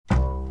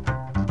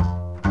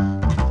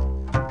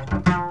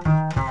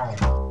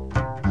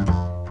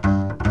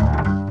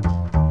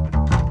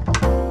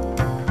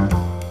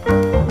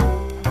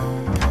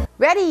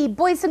Hey,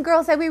 boys and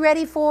girls, are we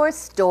ready for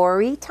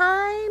story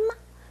time?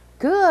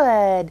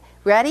 Good.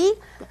 Ready?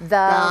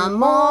 The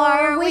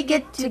more we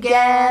get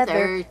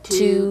together,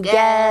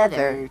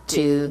 together,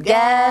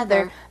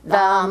 together,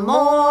 the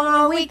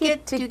more we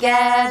get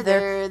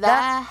together, the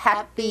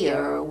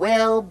happier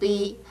we'll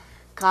be.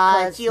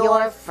 'Cause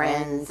your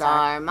friends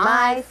are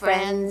my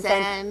friends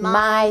and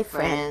my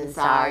friends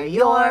are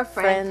your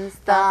friends.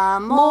 The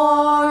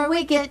more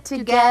we get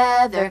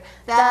together,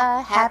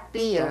 the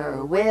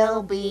happier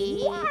we'll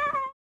be.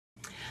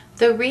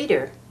 The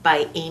Reader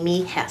by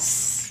Amy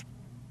Hess.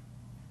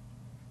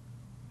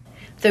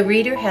 The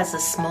Reader has a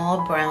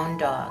small brown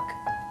dog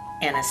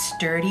and a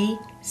sturdy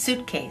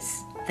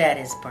suitcase that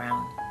is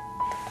brown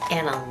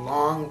and a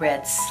long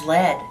red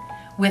sled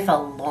with a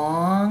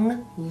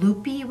long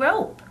loopy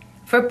rope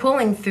for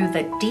pulling through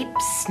the deep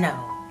snow.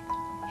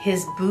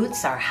 His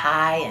boots are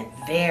high and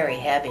very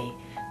heavy,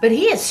 but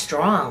he is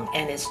strong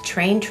and his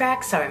train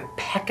tracks are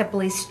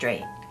impeccably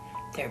straight.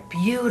 They're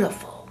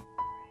beautiful.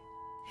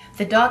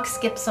 The dog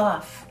skips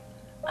off,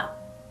 a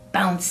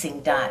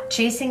bouncing dot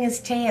chasing his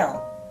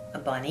tail, a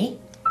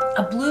bunny,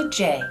 a blue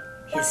jay,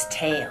 his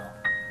tail.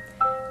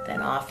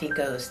 Then off he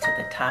goes to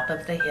the top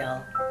of the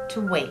hill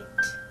to wait.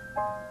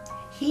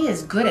 He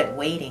is good at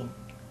waiting.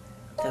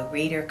 The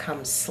Reader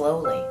comes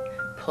slowly,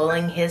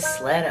 pulling his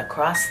sled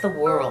across the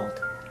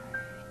world.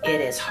 It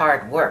is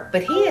hard work,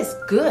 but he is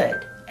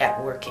good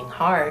at working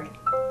hard.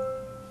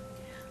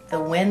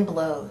 The wind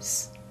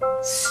blows,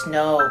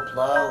 snow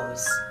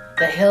blows.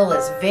 The hill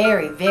is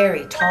very,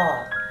 very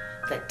tall.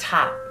 The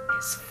top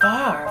is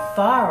far,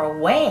 far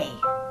away.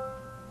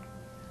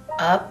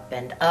 Up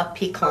and up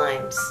he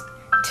climbs,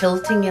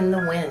 tilting in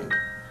the wind,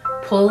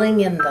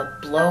 pulling in the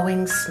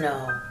blowing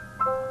snow.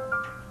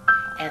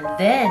 And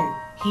then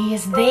he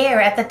is there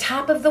at the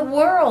top of the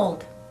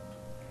world.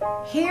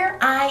 "Here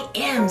I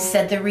am,"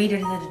 said the Reader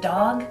to the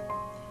dog.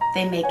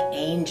 "They make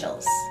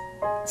angels,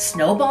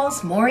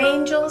 snowballs, more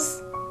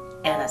angels,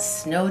 and a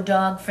snow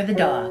dog for the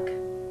dog."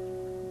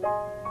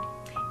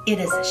 It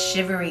is a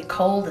shivery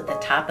cold at the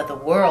top of the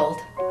world,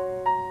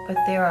 but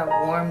there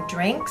are warm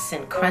drinks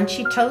and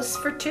crunchy toasts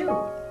for two.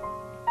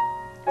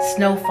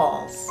 Snow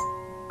falls,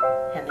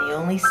 and the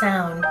only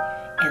sound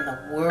in the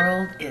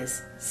world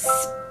is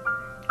sp,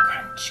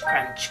 crunch,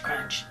 crunch,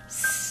 crunch,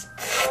 sp,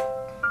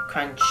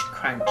 crunch,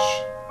 crunch.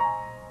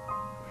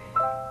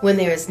 When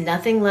there is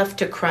nothing left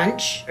to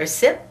crunch or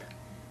sip,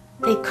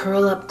 they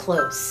curl up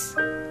close.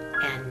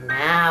 "And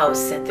now,"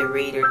 said the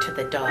Reader to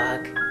the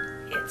dog,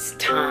 "it's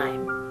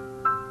time."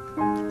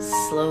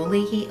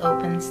 Slowly he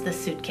opens the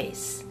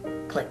suitcase.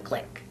 Click,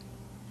 click.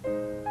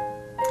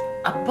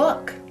 "A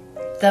book,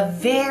 the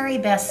very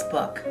best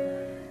book.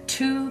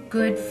 Two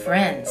Good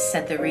Friends,"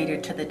 said the Reader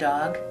to the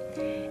dog.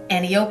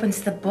 And he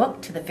opens the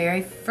book to the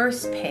very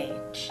first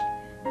page.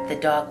 The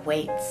dog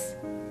waits.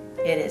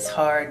 It is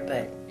hard,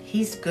 but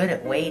he's good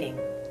at waiting.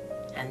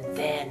 And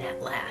then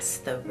at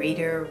last the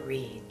Reader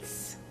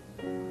reads.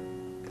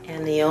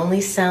 And the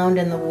only sound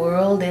in the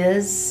world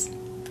is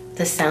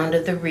the sound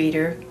of the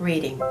Reader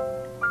reading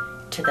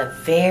to the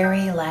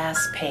very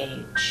last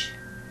page,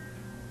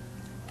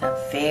 the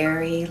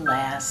very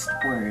last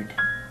word.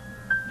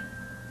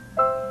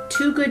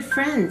 "Two good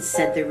friends,"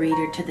 said the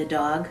Reader to the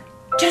dog,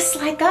 "just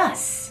like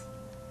us."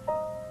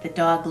 The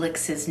dog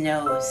licks his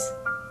nose.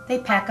 They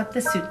pack up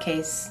the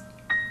suitcase.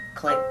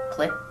 Click,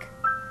 click.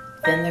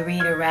 Then the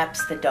Reader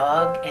wraps the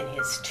dog in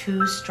his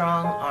two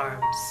strong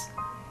arms.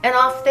 And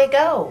off they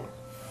go,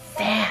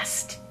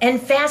 fast and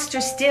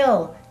faster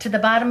still, to the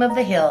bottom of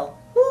the hill.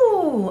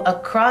 Woo,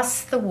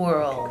 across the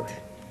world.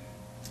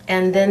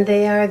 And then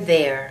they are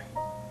there,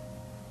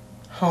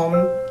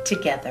 home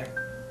together.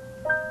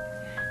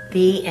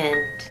 The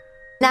end.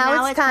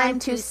 Now it's time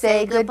to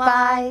say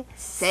goodbye,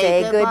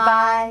 say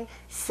goodbye,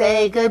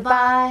 say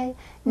goodbye.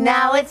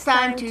 Now it's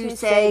time to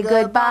say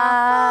goodbye.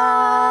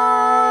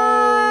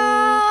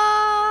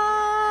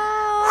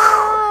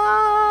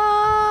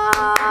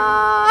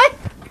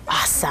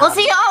 Awesome. We'll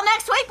see you all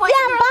next week, boys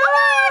and girls.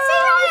 Bye. See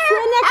you later. See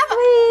you next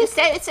week.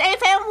 Stay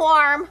safe and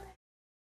warm.